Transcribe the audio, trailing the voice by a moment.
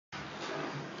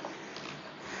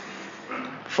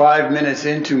5 minutes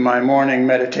into my morning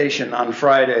meditation on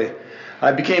Friday,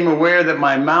 I became aware that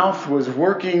my mouth was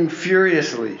working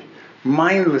furiously,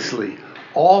 mindlessly,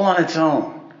 all on its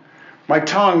own. My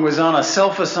tongue was on a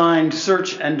self-assigned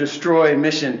search and destroy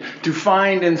mission to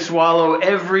find and swallow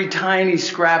every tiny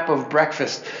scrap of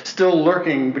breakfast still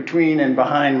lurking between and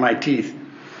behind my teeth.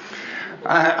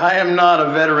 I am not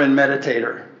a veteran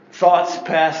meditator. Thoughts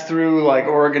pass through like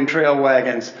Oregon Trail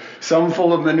wagons, some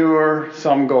full of manure,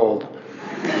 some gold.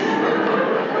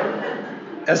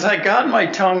 As I got my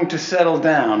tongue to settle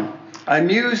down, I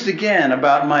mused again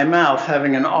about my mouth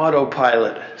having an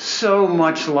autopilot, so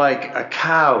much like a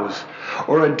cow's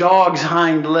or a dog's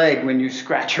hind leg when you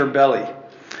scratch her belly.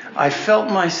 I felt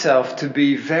myself to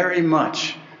be very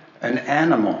much an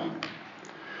animal.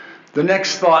 The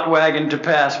next thought wagon to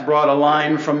pass brought a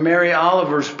line from Mary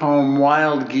Oliver's poem,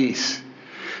 Wild Geese.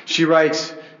 She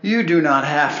writes, "You do not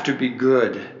have to be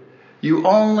good. You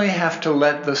only have to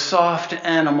let the soft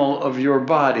animal of your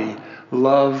body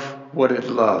love what it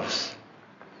loves."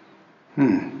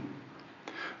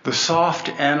 The soft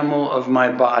animal of my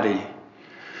body.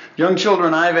 Young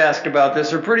children I've asked about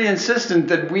this are pretty insistent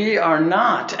that we are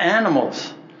not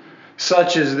animals.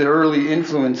 Such is the early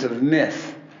influence of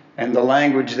myth and the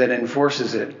language that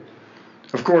enforces it.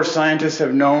 Of course, scientists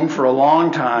have known for a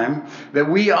long time that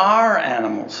we are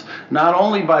animals, not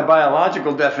only by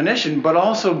biological definition, but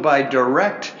also by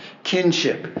direct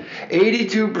kinship.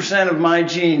 82% of my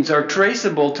genes are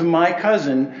traceable to my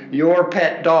cousin, your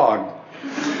pet dog.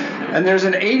 And there's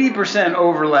an 80%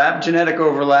 overlap, genetic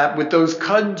overlap, with those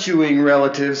cud-chewing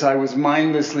relatives I was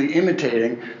mindlessly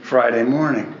imitating Friday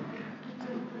morning.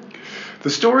 The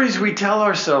stories we tell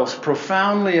ourselves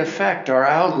profoundly affect our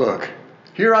outlook.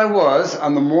 Here I was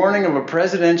on the morning of a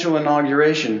presidential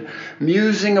inauguration,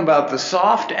 musing about the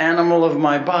soft animal of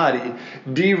my body,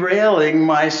 derailing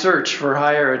my search for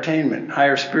higher attainment,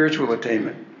 higher spiritual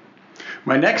attainment.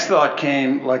 My next thought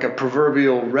came like a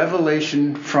proverbial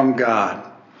revelation from God.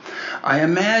 I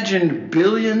imagined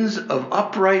billions of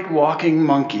upright walking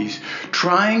monkeys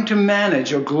trying to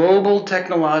manage a global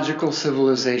technological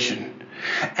civilization.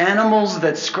 Animals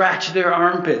that scratch their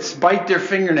armpits, bite their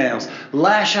fingernails,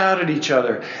 lash out at each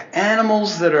other.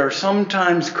 Animals that are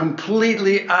sometimes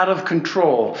completely out of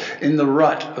control in the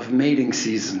rut of mating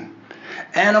season.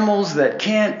 Animals that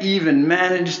can't even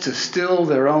manage to still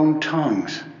their own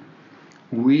tongues.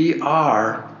 We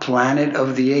are Planet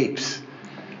of the Apes.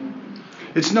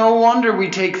 It's no wonder we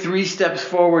take 3 steps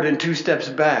forward and 2 steps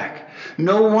back.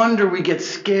 No wonder we get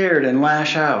scared and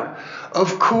lash out.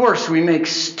 Of course we make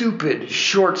stupid,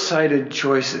 short-sighted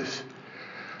choices.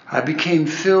 I became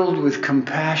filled with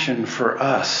compassion for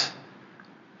us.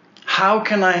 How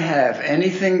can I have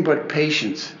anything but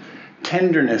patience,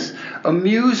 tenderness,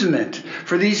 amusement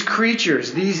for these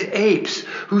creatures, these apes,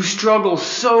 who struggle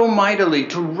so mightily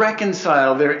to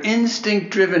reconcile their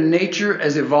instinct-driven nature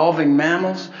as evolving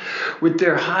mammals with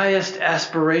their highest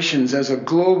aspirations as a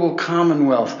global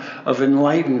commonwealth of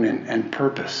enlightenment and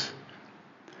purpose?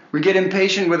 We get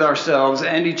impatient with ourselves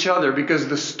and each other because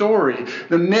the story,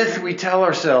 the myth we tell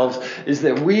ourselves is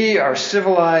that we are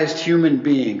civilized human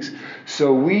beings,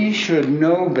 so we should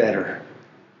know better.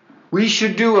 We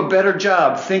should do a better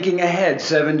job thinking ahead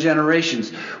 7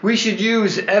 generations. We should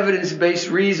use evidence-based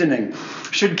reasoning,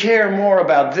 should care more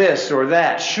about this or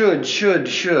that,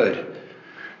 should.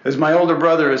 As my older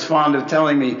brother is fond of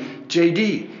telling me,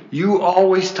 JD, you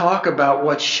always talk about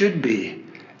what should be,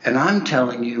 and I'm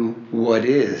telling you what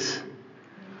is.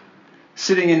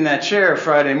 Sitting in that chair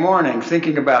Friday morning,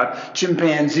 thinking about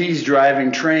chimpanzees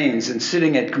driving trains and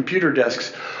sitting at computer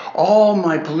desks, all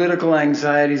my political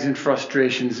anxieties and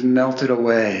frustrations melted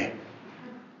away.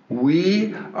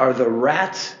 We are the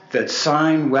rats that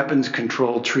sign weapons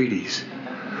control treaties.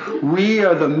 We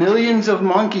are the millions of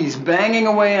monkeys banging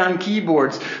away on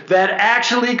keyboards that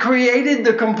actually created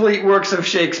the complete works of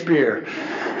Shakespeare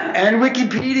and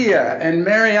Wikipedia and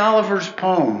Mary Oliver's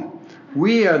poem.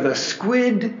 We are the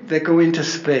squid that go into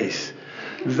space,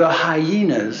 the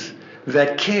hyenas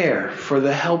that care for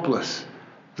the helpless,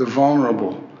 the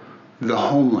vulnerable, the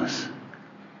homeless.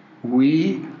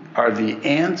 We are the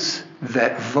ants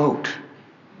that vote.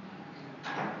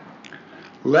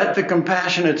 Let the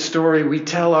compassionate story we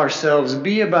tell ourselves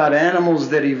be about animals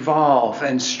that evolve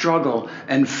and struggle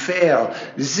and fail,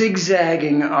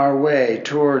 zigzagging our way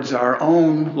towards our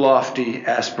own lofty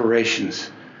aspirations.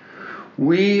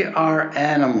 We are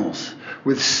animals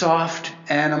with soft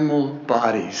animal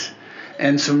bodies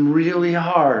and some really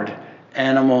hard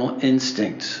animal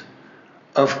instincts.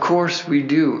 Of course we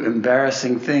do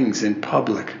embarrassing things in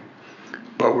public,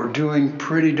 but we're doing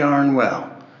pretty darn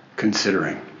well,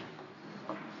 considering.